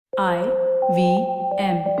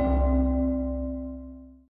IVM.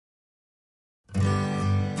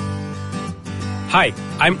 Hi,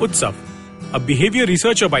 I'm Utsav, a behavior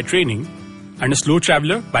researcher by training and a slow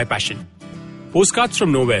traveler by passion. Postcards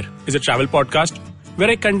from Nowhere is a travel podcast where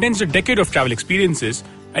I condense a decade of travel experiences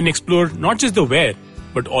and explore not just the where,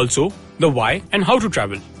 but also the why and how to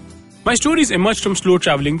travel. My stories emerged from slow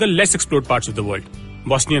traveling the less explored parts of the world: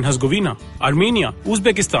 Bosnia and Herzegovina, Armenia,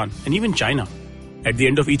 Uzbekistan, and even China. At the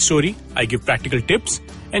end of each story, I give practical tips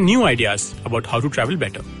and new ideas about how to travel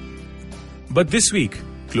better. But this week,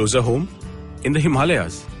 closer home, in the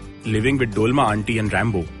Himalayas, living with Dolma Aunty and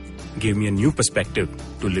Rambo gave me a new perspective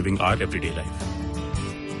to living our everyday life.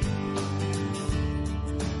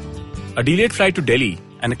 A delayed flight to Delhi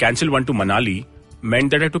and a cancelled one to Manali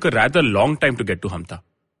meant that I took a rather long time to get to Hamta.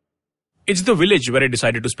 It's the village where I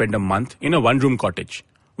decided to spend a month in a one-room cottage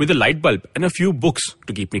with a light bulb and a few books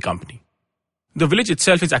to keep me company. The village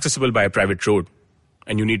itself is accessible by a private road,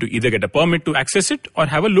 and you need to either get a permit to access it or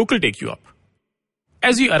have a local take you up.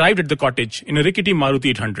 As we arrived at the cottage in a rickety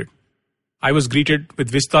Maruti 800, I was greeted with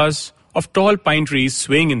vistas of tall pine trees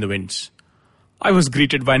swaying in the winds. I was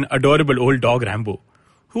greeted by an adorable old dog, Rambo,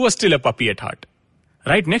 who was still a puppy at heart.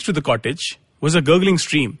 Right next to the cottage was a gurgling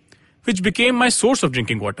stream, which became my source of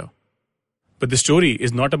drinking water. But the story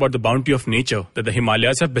is not about the bounty of nature that the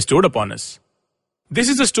Himalayas have bestowed upon us. This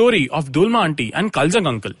is the story of Dolma Aunty and Kalzang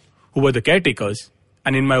Uncle, who were the caretakers,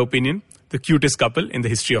 and in my opinion, the cutest couple in the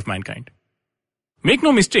history of mankind. Make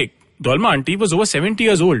no mistake, Dolma Aunty was over 70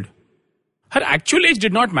 years old. Her actual age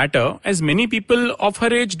did not matter, as many people of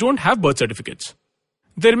her age don't have birth certificates.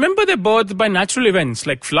 They remember their birth by natural events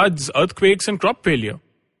like floods, earthquakes, and crop failure.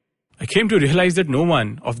 I came to realize that no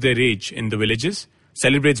one of their age in the villages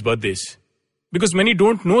celebrates birthdays, because many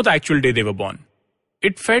don't know the actual day they were born.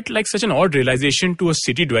 It felt like such an odd realization to a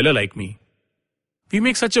city dweller like me. We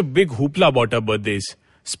make such a big hoopla about our birthdays,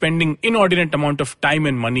 spending inordinate amount of time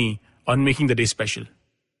and money on making the day special.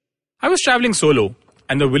 I was traveling solo,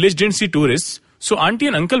 and the village didn't see tourists, so auntie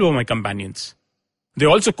and uncle were my companions. They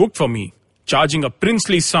also cooked for me, charging a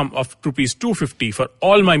princely sum of rupees 250 for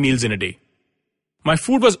all my meals in a day. My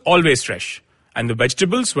food was always fresh, and the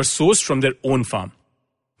vegetables were sourced from their own farm.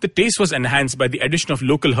 The taste was enhanced by the addition of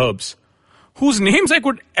local herbs, whose names I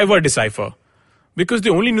could ever decipher, because they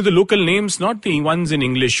only knew the local names, not the ones in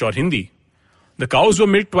English or Hindi. The cows were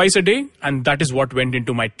milked twice a day, and that is what went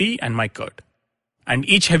into my tea and my curd. And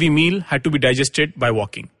each heavy meal had to be digested by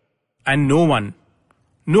walking. And no one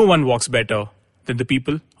walks better than the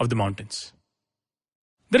people of the mountains.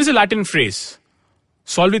 There is a Latin phrase,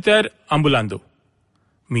 solviter ambulando,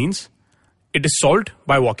 means it is solved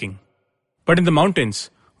by walking. But in the mountains,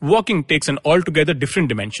 walking takes an altogether different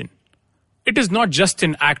dimension. It is not just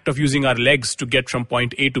an act of using our legs to get from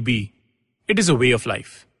point A to B. It is a way of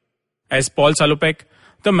life. As Paul Salopek,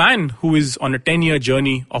 the man who is on a 10-year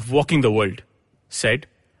journey of walking the world, said,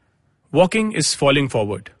 "Walking is falling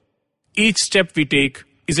forward. Each step we take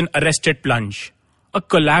is an arrested plunge, a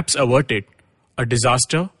collapse averted, a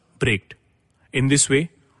disaster braked. In this way,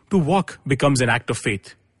 to walk becomes an act of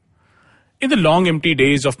faith." In the long empty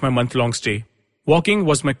days of my month-long stay, walking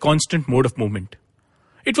was my constant mode of movement.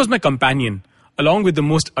 It was my companion, along with the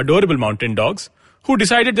most adorable mountain dogs, who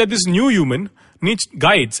decided that this new human needs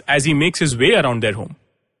guides as he makes his way around their home.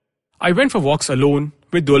 I went for walks alone,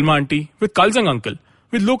 with Dolma Aunty, with Kalzang Uncle,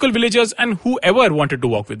 with local villagers, and whoever wanted to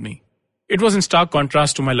walk with me. It was in stark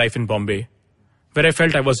contrast to my life in Bombay, where I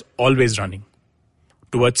felt I was always running.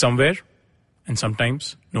 Towards somewhere, and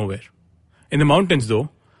sometimes nowhere. In the mountains,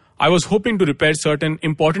 though, I was hoping to repair certain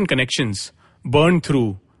important connections burned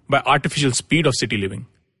through by artificial speed of city living.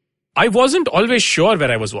 I wasn't always sure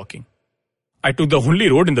where I was walking. I took the only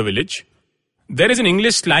road in the village. There is an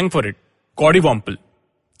English slang for it, Koddiwample.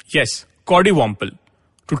 Yes, Koddiwample.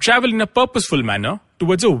 To travel in a purposeful manner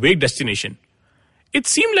towards a vague destination. It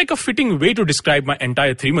seemed like a fitting way to describe my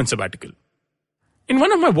entire 3-month sabbatical. In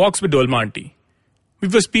one of my walks with Dolma Aunty, we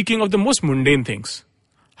were speaking of the most mundane things.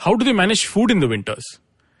 How do they manage food in the winters?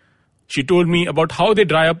 She told me about how they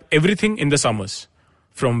dry up everything in the summers,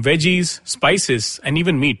 from veggies, spices, and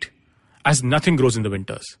even meat, as nothing grows in the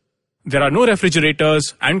winters. There are no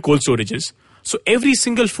refrigerators and cold storages, so every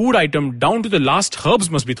single food item down to the last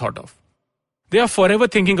herbs must be thought of. They are forever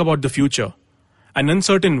thinking about the future, an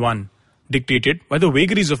uncertain one, dictated by the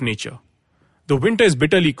vagaries of nature. The winter is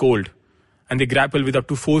bitterly cold, and they grapple with up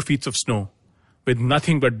to 4 feet of snow, with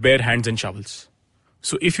nothing but bare hands and shovels.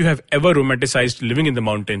 So if you have ever romanticized living in the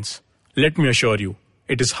mountains, let me assure you,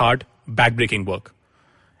 it is hard, back-breaking work.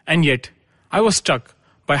 And yet, I was struck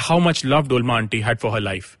by how much love Dolma Aunty had for her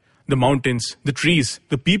life, the mountains, the trees,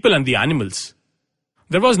 the people, and the animals.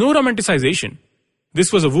 There was no romanticization.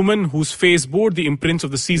 This was a woman whose face bore the imprints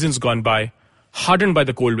of the seasons gone by, hardened by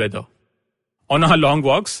the cold weather. On our long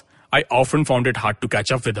walks, I often found it hard to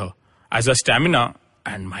catch up with her, as her stamina,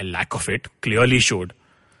 and my lack of it, clearly showed.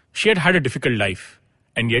 She had had a difficult life,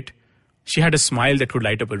 and yet she had a smile that could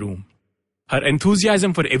light up a room. Her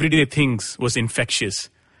enthusiasm for everyday things was infectious.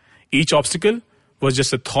 Each obstacle was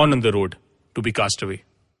just a thorn on the road to be cast away.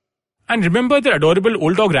 And remember the adorable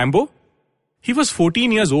old dog Rambo? He was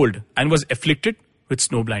 14 years old and was afflicted with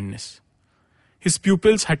snow blindness. His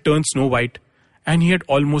pupils had turned snow white and he had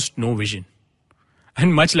almost no vision.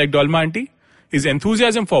 And much like Dolma Auntie, his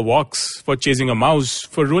enthusiasm for walks, for chasing a mouse,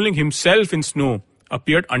 for rolling himself in snow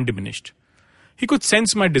appeared undiminished. He could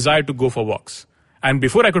sense my desire to go for walks. And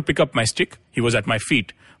before I could pick up my stick, he was at my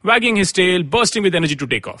feet, wagging his tail, bursting with energy to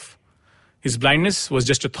take off. His blindness was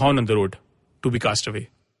just a thorn on the road to be cast away.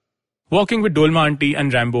 Walking with Dolma Auntie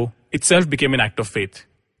and Rambo itself became an act of faith.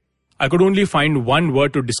 I could only find one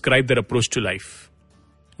word to describe their approach to life.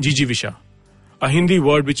 Jijivisha, a Hindi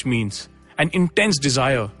word which means an intense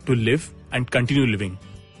desire to live and continue living.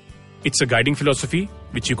 It's a guiding philosophy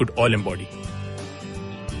which you could all embody.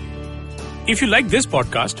 If you like this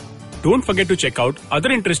podcast, don't forget to check out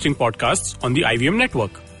other interesting podcasts on the IVM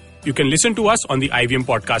network. You can listen to us on the IVM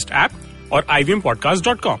Podcast app or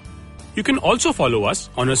ivmpodcast.com. You can also follow us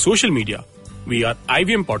on our social media. We are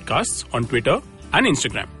IVM Podcasts on Twitter and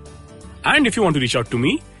Instagram. And if you want to reach out to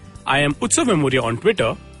me, I am Utsav Memoria on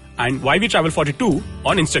Twitter and YVTravel42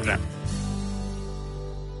 on Instagram.